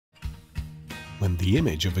When the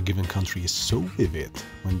image of a given country is so vivid,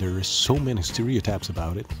 when there are so many stereotypes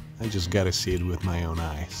about it, I just gotta see it with my own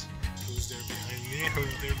eyes. Who's there behind me?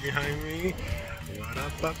 Who's there behind me?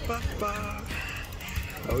 Wa-da-ba-ba-ba.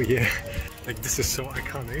 Oh yeah, like this is so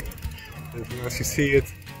iconic. And once you see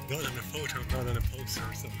it, not in a photo, not in a poster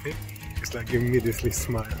or something, it's like you immediately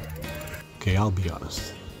smile. Okay, I'll be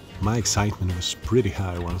honest. My excitement was pretty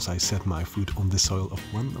high once I set my foot on the soil of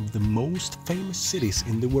one of the most famous cities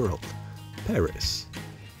in the world, Paris.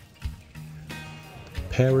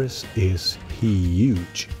 Paris is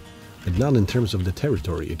huge, but not in terms of the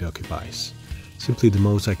territory it occupies. Simply the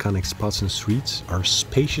most iconic spots and streets are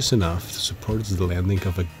spacious enough to support the landing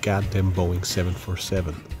of a goddamn Boeing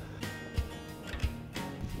 747.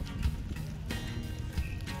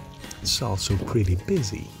 It's also pretty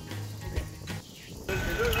busy. Oh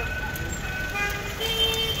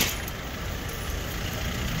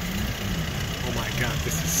my god,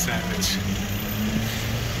 this is savage.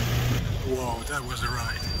 Whoa, that was a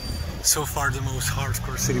ride. So far the most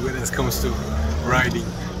hardcore city when it comes to riding.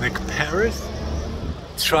 Like Paris,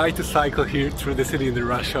 try to cycle here through the city in the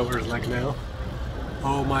rush hours like now.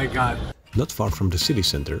 Oh my god. Not far from the city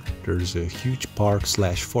center, there's a huge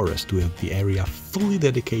park/forest with the area fully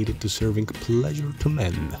dedicated to serving pleasure to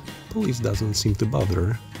men. Police doesn't seem to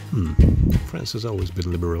bother. France has always been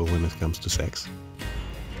liberal when it comes to sex.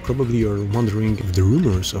 Probably you're wondering if the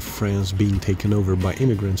rumors of France being taken over by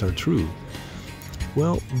immigrants are true.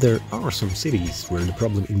 Well, there are some cities where the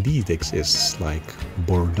problem indeed exists, like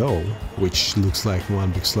Bordeaux, which looks like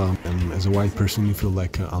one big slum, and as a white person you feel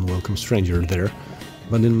like an unwelcome stranger there.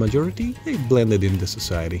 But in majority, they've blended into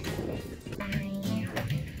society.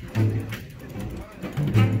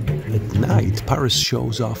 At night, Paris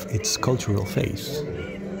shows off its cultural face.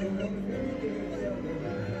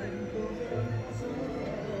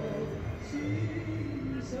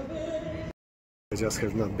 I just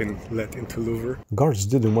have not been let into Louvre. Guards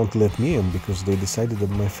didn't want to let me in because they decided that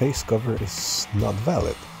my face cover is not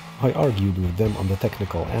valid. I argued with them on the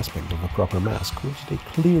technical aspect of a proper mask, which they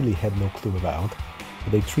clearly had no clue about.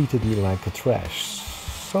 They treated me like a trash,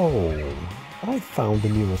 so I found the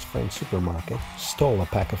nearest French supermarket, stole a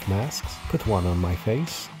pack of masks, put one on my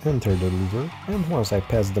face, entered the Louvre, and once I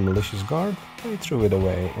passed the malicious guard, I threw it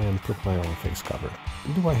away and put my own face cover.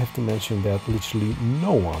 Do I have to mention that literally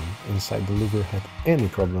no one inside the Louvre had any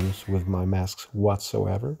problems with my masks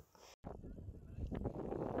whatsoever?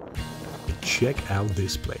 But check out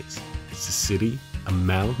this place. It's a city, a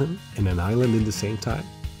mountain, and an island in the same time.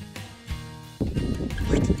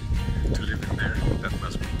 To live in there, that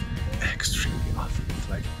must be extremely awesome. It's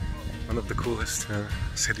like one of the coolest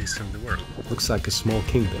cities in the world. Looks like a small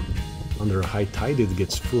kingdom. Under a high tide it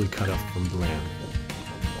gets fully cut off from the land.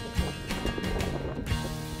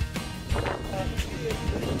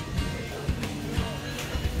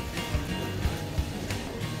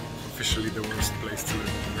 Officially the worst place to live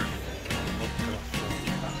in the world.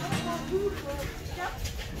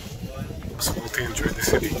 Possible to enjoy the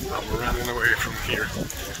city. I'm running away from here.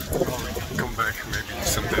 I'll come back maybe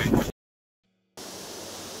someday.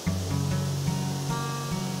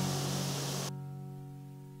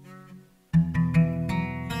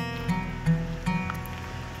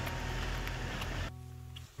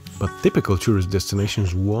 But typical tourist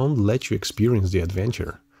destinations won't let you experience the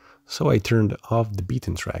adventure. So I turned off the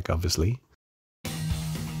beaten track, obviously.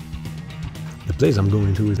 The place I'm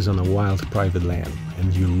going to is on a wild private land,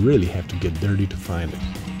 and you really have to get dirty to find it.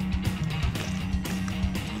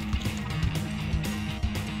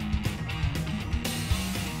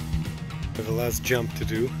 I have a last jump to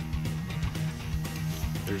do.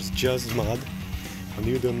 There's just mud, and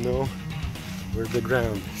you don't know where the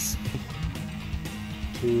ground is.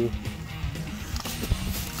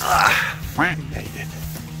 I made it.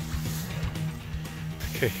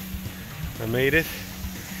 Okay, I made it.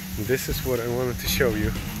 This is what I wanted to show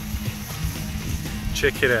you.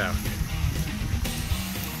 Check it out.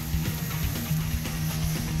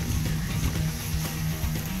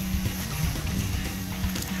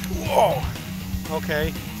 Whoa!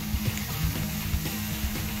 Okay.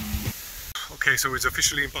 Okay, so it's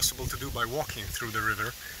officially impossible to do by walking through the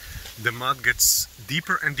river. The mud gets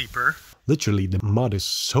deeper and deeper. Literally, the mud is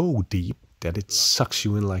so deep that it sucks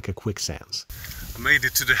you in like a quicksand. I made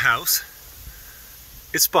it to the house.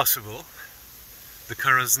 It's possible. The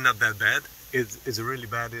current's not that bad. It's really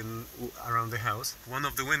bad around the house. One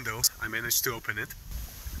of the windows, I managed to open it.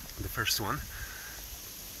 The first one.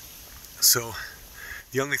 So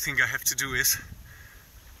the only thing I have to do is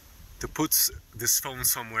to put this phone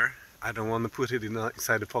somewhere. I don't want to put it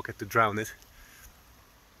inside the pocket to drown it.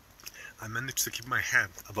 I managed to keep my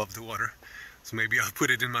head above the water, so maybe I'll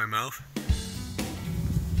put it in my mouth.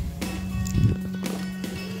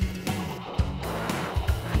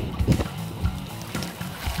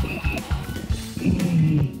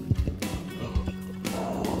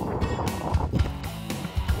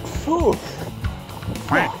 Ooh.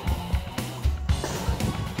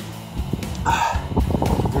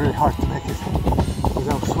 Very hard to make it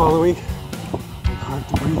without swallowing, and hard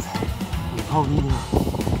to breathe with holding your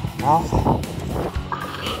mouth.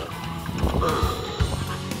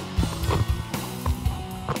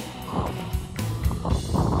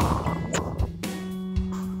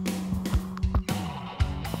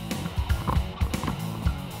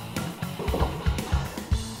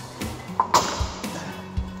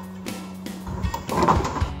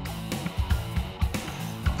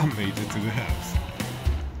 I made it to the house.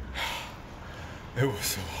 It was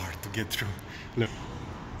so hard to get through. Look,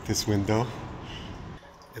 this window.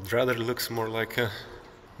 It rather looks more like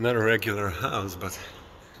not a regular house, but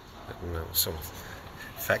I don't know, some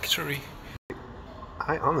factory.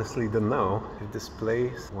 I honestly don't know if this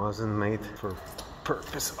place wasn't made for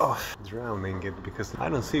purpose of drowning it, because I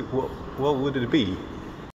don't see what would it be.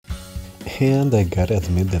 And I gotta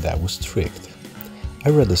admit that I was tricked. I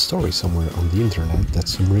read a story somewhere on the internet that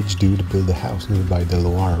some rich dude built a house nearby the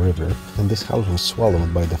Loire River, and this house was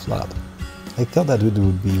swallowed by the flood. I thought that it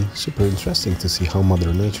would be super interesting to see how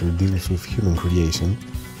Mother Nature deals with human creation,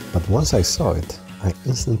 but once I saw it, I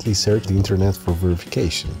instantly searched the internet for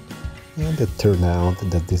verification, and it turned out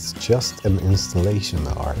that it's just an installation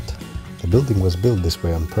art. The building was built this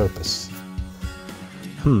way on purpose.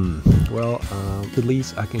 Well, at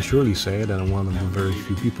least I can surely say that I'm one of the very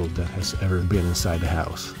few people that has ever been inside the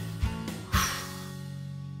house.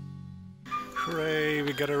 Hooray,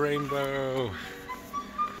 we got a rainbow!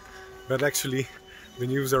 But actually, the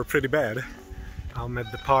news are pretty bad. I'm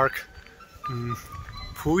at the park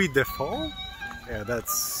Puy de Faux? Yeah,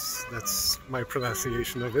 that's my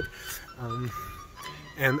pronunciation of it.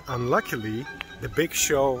 And unluckily, the big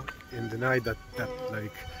show in the night that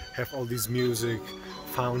like have all these music,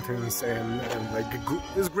 fountains and like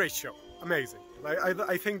it's a great show, amazing. Like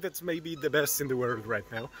I think that's maybe the best in the world right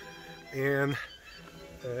now. And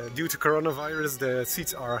due to coronavirus, the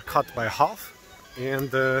seats are cut by half,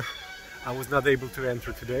 and I was not able to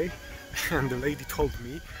enter today. And the lady told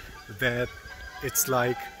me that it's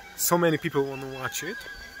like so many people want to watch it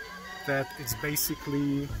that it's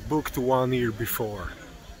basically booked 1 year before.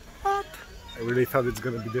 But I really thought it's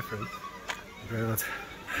gonna be different, but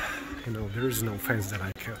you know, there is no fence that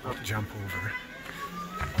I can jump over.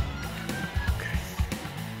 Okay,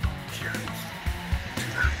 here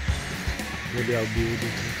tonight. Maybe I'll be able to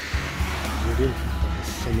get in, but there's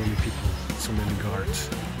so many people, so many guards.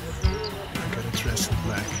 I gotta dress in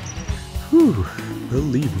black. Whew,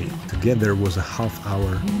 believe me, to get there was a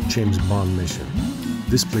half-hour James Bond mission.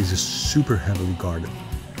 This place is super heavily guarded.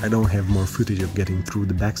 I don't have more footage of getting through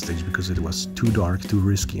the backstage because it was too dark, too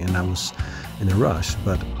risky, and I was in a rush,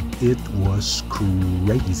 but it was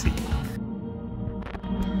crazy.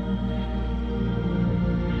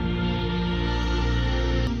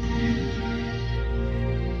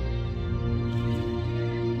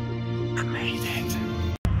 I made it.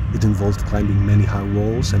 It involved climbing many high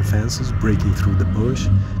walls and fences, breaking through the bush,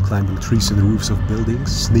 climbing trees and roofs of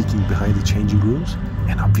buildings, sneaking behind the changing rooms,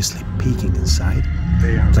 and obviously peeking inside,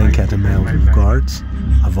 playing cat and mouse with guards,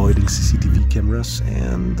 avoiding CCTV cameras,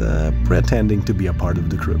 and pretending to be a part of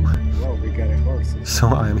the crew. Well, we got a horse. So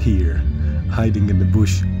I'm here, hiding in the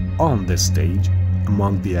bush on this stage,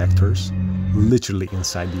 among the actors, literally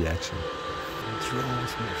inside the action.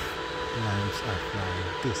 Lamps are flying.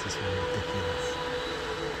 This is ridiculous.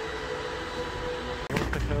 What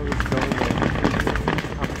the hell is going on?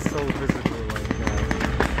 I'm so visible right now.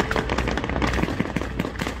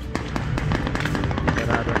 But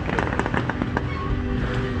I don't care.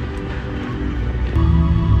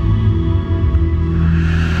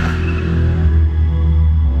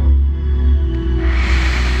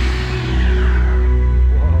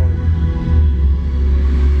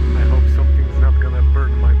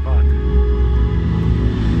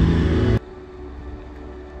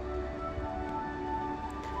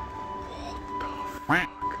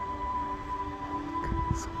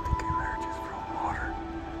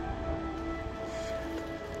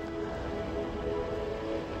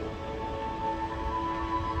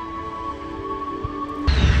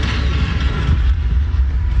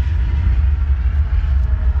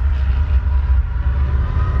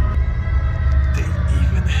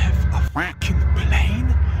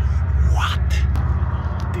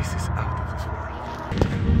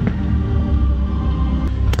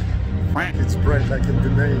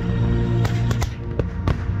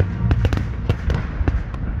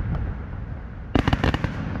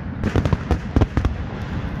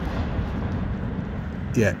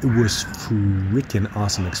 Yeah, it was freaking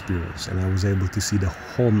awesome experience, and I was able to see the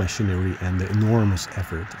whole machinery and the enormous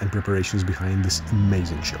effort and preparations behind this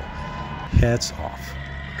amazing show. Hats off.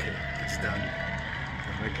 Okay, it's done.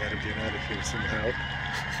 I gotta get out of here somehow.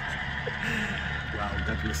 Wow,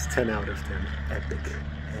 that was 10 out of 10. Epic.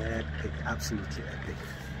 Epic. Absolutely epic.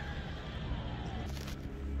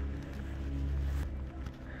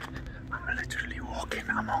 I'm literally walking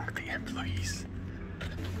among the employees.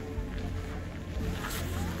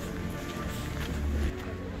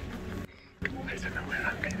 I don't know where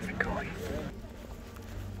I'm going to be going.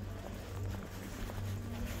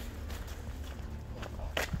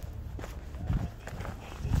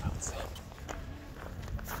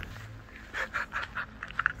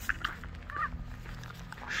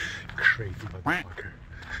 Crazy motherfucker.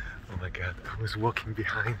 Oh my god, I was walking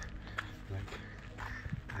behind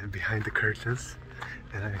behind the curtains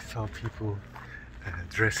and I saw people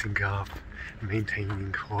dressing up,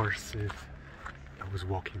 maintaining horses. I was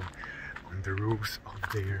walking on the roofs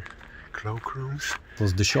of their cloakrooms.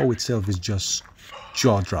 Plus, the show itself is just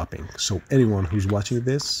jaw-dropping, so anyone who's watching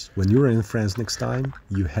this, when you're in France next time,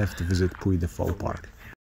 you have to visit Puy de Faux Park.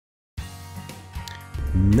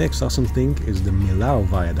 Next awesome thing is the Millau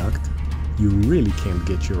Viaduct. You really can't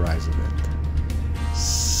get your eyes on it,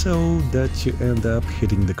 so that you end up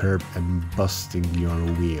hitting the curb and busting your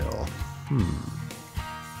wheel.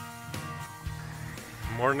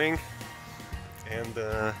 Morning,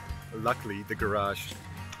 and luckily the garage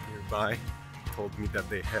nearby told me that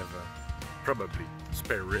they have a probably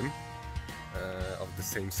spare rim of the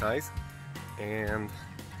same size, and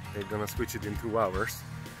they're gonna switch it in 2 hours.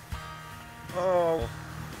 Oh,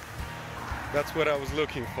 that's what I was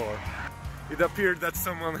looking for. It appeared that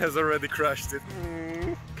someone has already crashed it.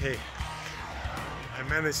 Okay, I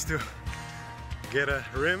managed to get a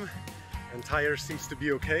rim and tire seems to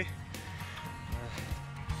be okay.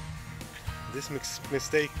 This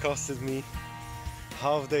mistake costed me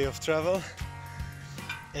half day of travel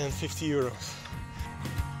and 50 euros.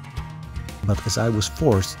 But as I was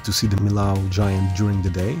forced to see the Millau giant during the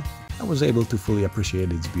day, I was able to fully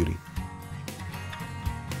appreciate its beauty.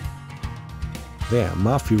 Yeah,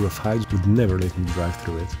 my fear of heights would never let me drive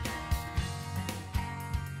through it.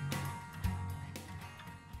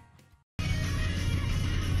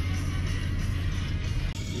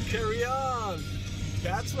 Carry on!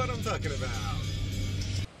 That's what I'm talking about!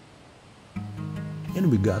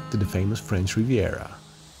 And we got to the famous French Riviera,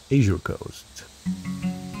 Azure Coast,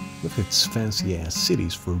 with its fancy-ass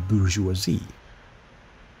cities for bourgeoisie.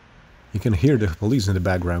 You can hear the police in the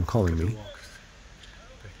background calling me.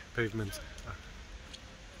 Pavement.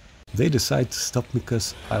 They decided to stop me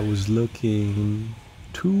because I was looking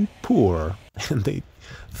too poor, and they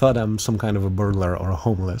thought I'm some kind of a burglar or a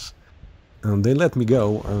homeless. And they let me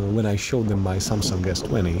go when I showed them my Samsung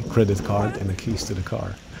S20 credit card and the keys to the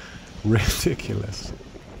car. Ridiculous.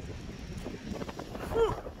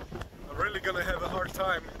 Whew. I'm really gonna have a hard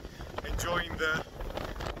time enjoying the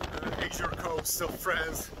Azure coast of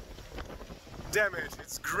France. Damn it,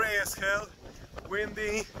 it's grey as hell,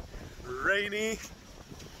 windy, rainy,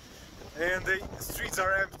 and the streets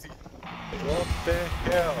are empty. What the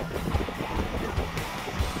hell?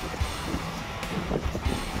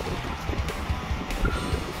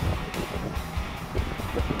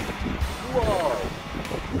 Whoa!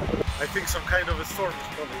 I think some kind of a storm is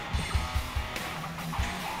coming.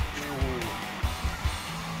 Ooh.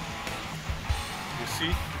 You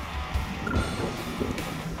see?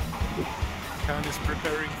 Khan is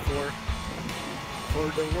preparing for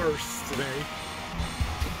the worst today.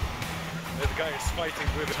 That guy is fighting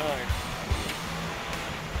with time.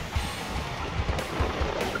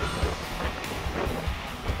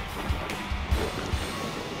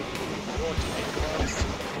 What a cost.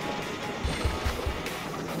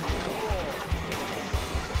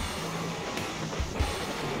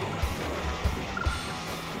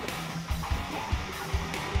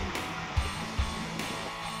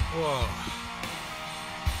 Whoa.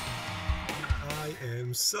 I am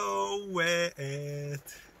so wet.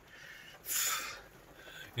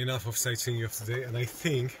 Enough of sightseeing of today, and I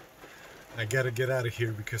think I gotta get out of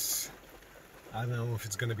here because I don't know if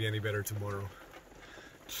it's gonna be any better tomorrow.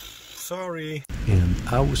 Sorry. And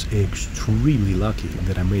I was extremely lucky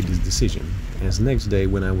that I made this decision, as next day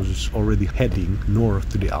when I was already heading north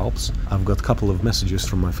to the Alps, I've got a couple of messages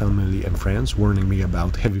from my family and friends warning me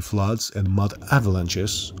about heavy floods and mud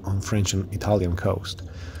avalanches on French and Italian coast.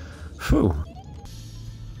 Phew.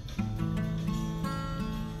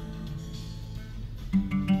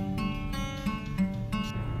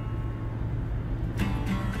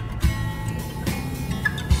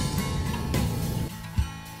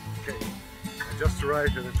 just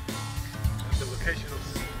arrived at the location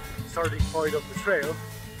of starting point of the trail,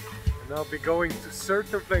 and I'll be going to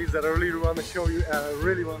certain place that I really want to show you, and I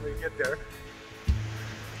really want to get there.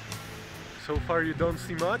 So far you don't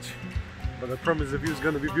see much, but I promise the view is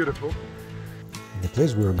going to be beautiful. The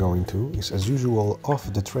place we are going to is as usual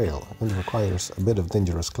off the trail and requires a bit of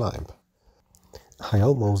dangerous climb. I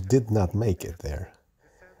almost did not make it there.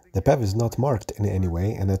 The path is not marked in any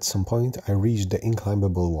way, and at some point I reached the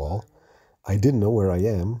inclimbable wall. I didn't know where I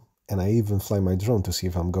am, and I even fly my drone to see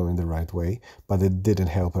if I'm going the right way, but it didn't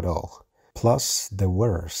help at all. Plus, the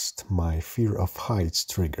worst, my fear of heights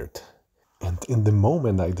triggered. And in the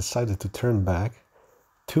moment I decided to turn back,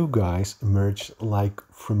 two guys emerged like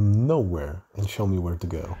from nowhere and showed me where to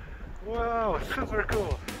go. Wow, super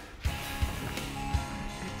cool!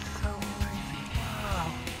 It's so amazing! Wow!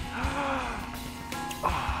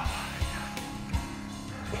 Oh,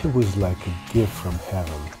 it was like a gift from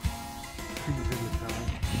heaven. I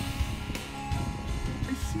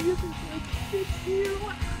see it! It's here!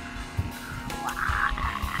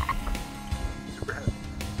 Super happy!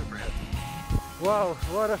 Super happy! Wow,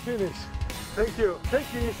 what a finish! Thank you,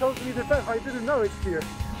 you showed me the path, I didn't know it's here.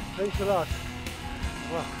 Thanks a lot.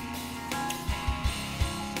 Wow.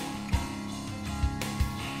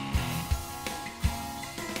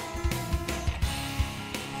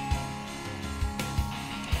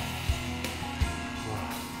 Wow,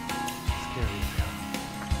 scary as hell.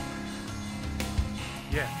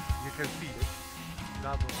 Yeah, you can see it.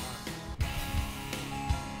 Double arm.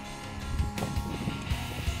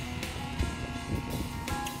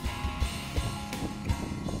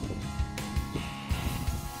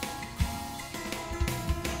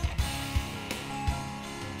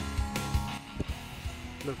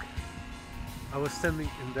 Look, I was standing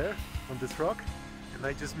in there on this rock and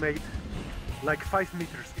I just made like 5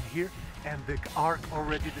 meters in here and the arc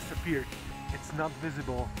already disappeared. It's not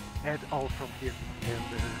visible at all from here, and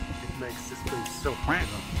it makes this place so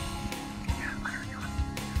beautiful. Yeah, where are you?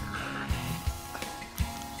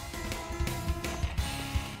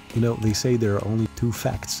 You know, they say there are only two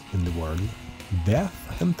facts in the world: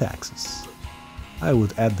 death and taxes. I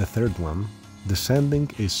would add the third one: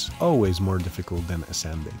 descending is always more difficult than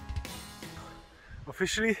ascending.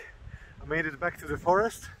 Officially, I made it back to the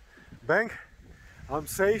forest. Bang! I'm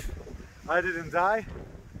safe. I didn't die.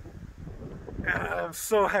 And I'm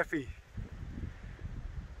so happy.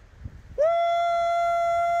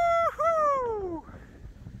 Woo-hoo!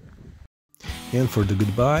 And for the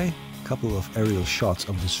goodbye, a couple of aerial shots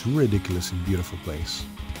of this ridiculously beautiful place.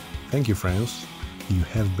 Thank you, France. You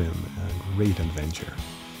have been a great adventure.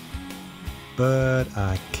 But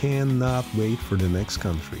I cannot wait for the next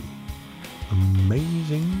country.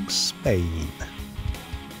 Amazing Spain.